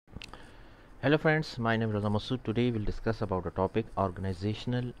Hello friends, my name is Raza Masood. Today we'll discuss about a topic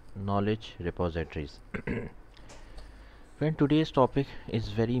organizational knowledge repositories. Friend, today's topic is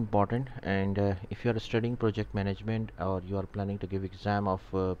very important, and if you are studying project management or you are planning to give exam of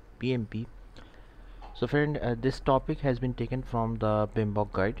PMP, so friend, this topic has been taken from the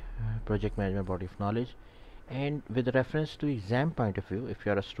PMBOK guide, project management body of knowledge, and with reference to exam point of view, if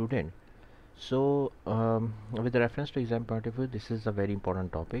you are a student, with reference to exam point of view, this is a very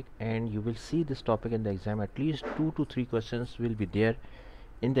important topic, and you will see this topic in the exam. At least 2 to 3 questions will be there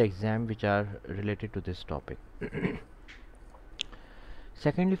in the exam which are related to this topic.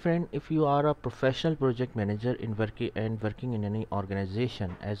 Secondly, friend, if you are a professional project manager in working in any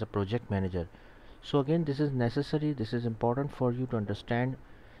organization as a project manager, so again this is necessary, this is important for you to understand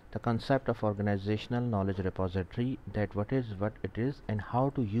the concept of organizational knowledge repository, that what it is and how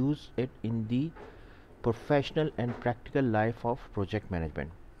to use it in the professional and practical life of project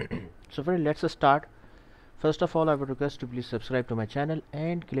management. So friend, let's start. First of all, I would request to please subscribe to my channel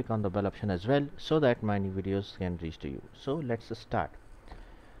and click on the bell option as well, so that my new videos can reach to you. So let's start.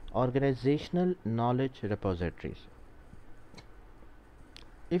 Organizational knowledge repositories.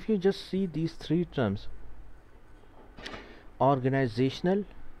 If you just see these three terms, organizational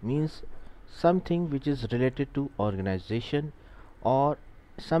means something which is related to organization, or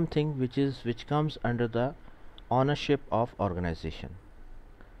something which comes under the ownership of organization.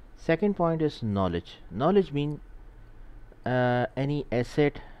 Second point is knowledge. Knowledge means any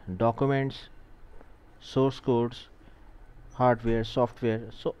asset, documents, source codes, hardware, software,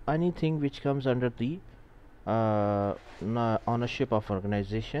 so anything which comes under the ownership of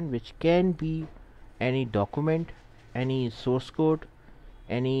organization, which can be any document, any source code,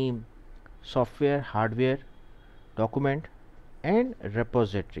 any software, hardware, document, and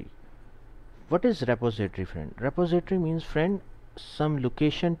repository. What is repository, friend? Repository means, friend, some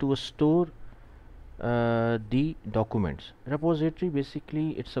location to store the documents. Repository,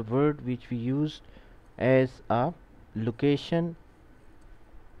 basically it's a word which we use as a location,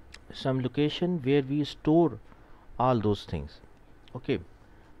 some location where we store all those things. Okay,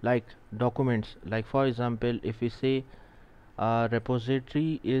 like documents, like for example, if we say a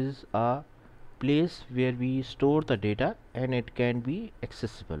repository is a place where we store the data and it can be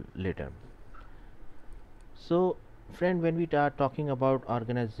accessible later. So friend, when we are talking about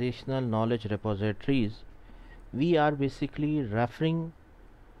organizational knowledge repositories, we are basically referring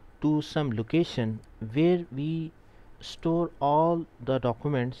to some location where we store all the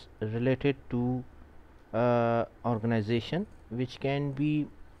documents related to organization, which can be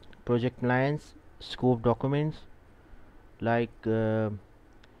project plans, scope documents, like the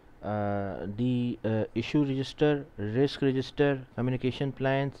issue register, risk register, communication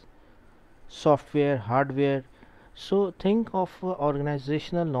plans, software, hardware. So think of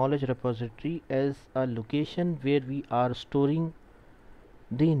organizational knowledge repository as a location where we are storing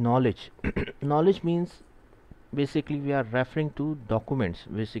the knowledge. Knowledge means basically we are referring to documents,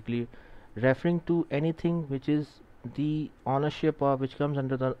 basically referring to anything which is the ownership, or which comes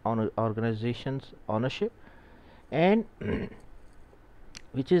under the organization's ownership, and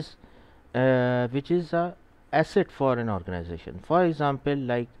which is a asset for an organization. For example,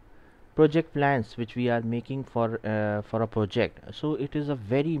 like project plans which we are making for a project, so it is a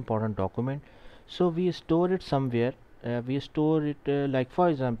very important document, so we store it somewhere. We store it, like for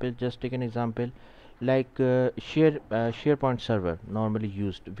example, just take an example, like SharePoint server normally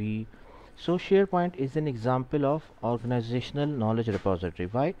used. So SharePoint is an example of organizational knowledge repository.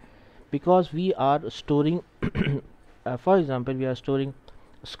 Why? Because we are storing for example, we are storing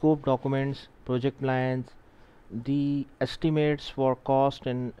scope documents, project plans, the estimates for cost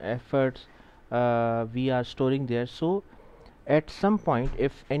and efforts, we are storing there. So at some point,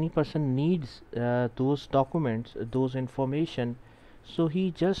 if any person needs those documents, those information, so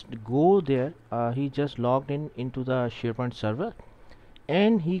he just go there, he just logged in into the SharePoint server,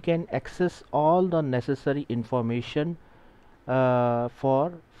 and he can access all the necessary information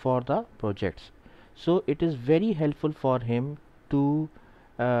for the projects. So it is very helpful for him to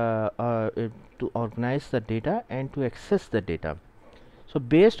uh, uh, uh, to organize the data and to access the data. So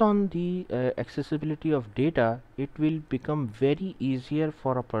based on the accessibility of data, it will become very easier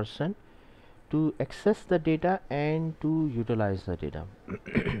for a person to access the data and to utilize the data.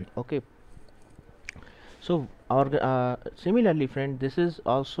 Okay, so similarly, friend, this is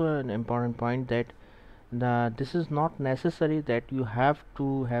also an important point, that this is not necessary that you have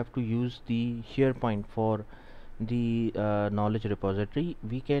to use the SharePoint for the knowledge repository.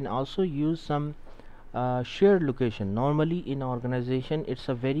 We can also use some shared location. Normally in organization, it's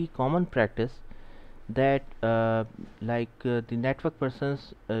a very common practice that the network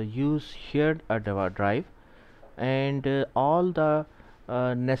persons use shared drive, and all the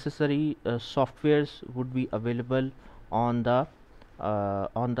necessary softwares would be available on the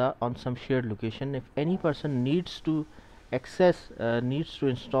on some shared location. If any person needs to needs to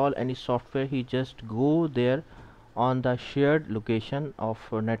install any software, he just go there on the shared location of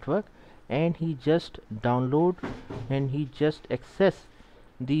network, and he just download and he just access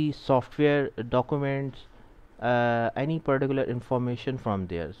the software documents, any particular information from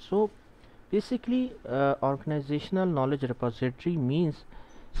there. So basically, organizational knowledge repository means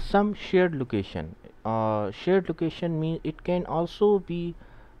some shared location. Shared location means it can also be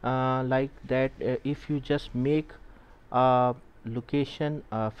like that if you just make a location,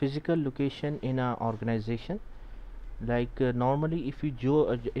 a physical location in a organization. Normally, if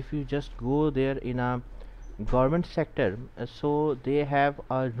you just go there in a government sector, so they have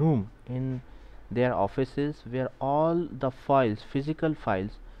a room in their offices where all the files, physical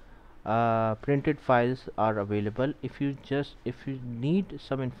files, printed files are available. If you need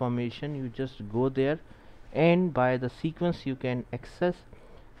some information, you just go there, and by the sequence you can access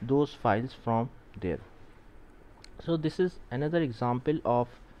those files from there. So this is another example of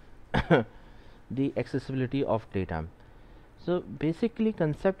the accessibility of data. So basically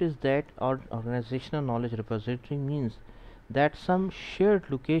concept is that our organizational knowledge repository means that some shared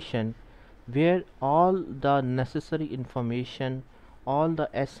location where all the necessary information, all the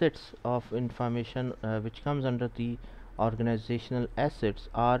assets of information which comes under the organizational assets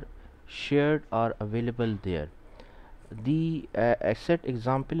are shared or available there. The asset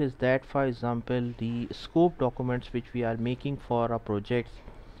example is that, for example, the scope documents which we are making for our projects,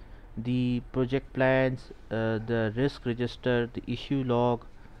 the project plans, the risk register, the issue log,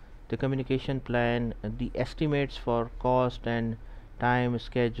 the communication plan, the estimates for cost and time,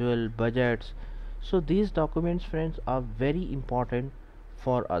 schedule, budgets. So these documents, friends, are very important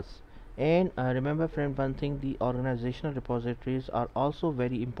for us. And remember, friend, one thing: the organizational repositories are also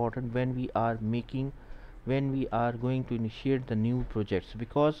very important when we are going to initiate the new projects,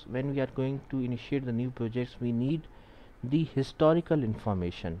 because when we are going to initiate the new projects, we need the historical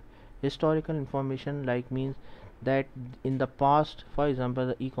information. Historical information like means that in the past, for example,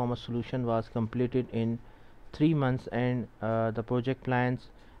 the e-commerce solution was completed in 3 months, and the project plans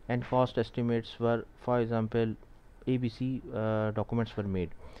and cost estimates were, for example, ABC documents were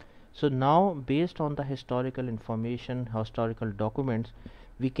made. So now, based on the historical information, historical documents,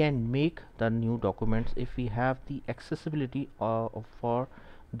 we can make the new documents if we have the accessibility for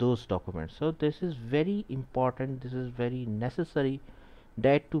those documents. So this is very important, this is very necessary,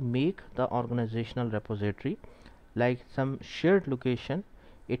 that to make the organizational repository like some shared location.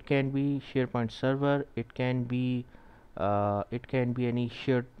 It can be SharePoint server, it can be any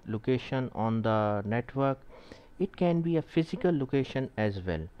shared location on the network, it can be a physical location as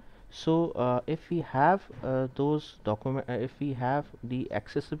well. So if we have those document if we have the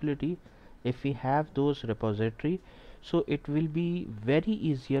accessibility, if we have those repository, so it will be very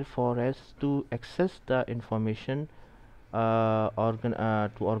easier for us to access the information, to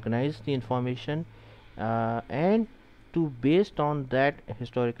organize the information, and to based on that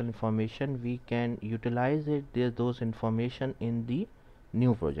historical information we can utilize those information in the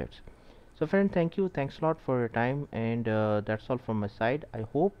new projects. So friend, thank you, thanks a lot for your time, and that's all from my side. I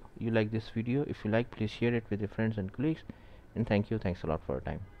hope you like this video. If you like, please share it with your friends and colleagues, and thank you, thanks a lot for your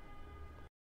time.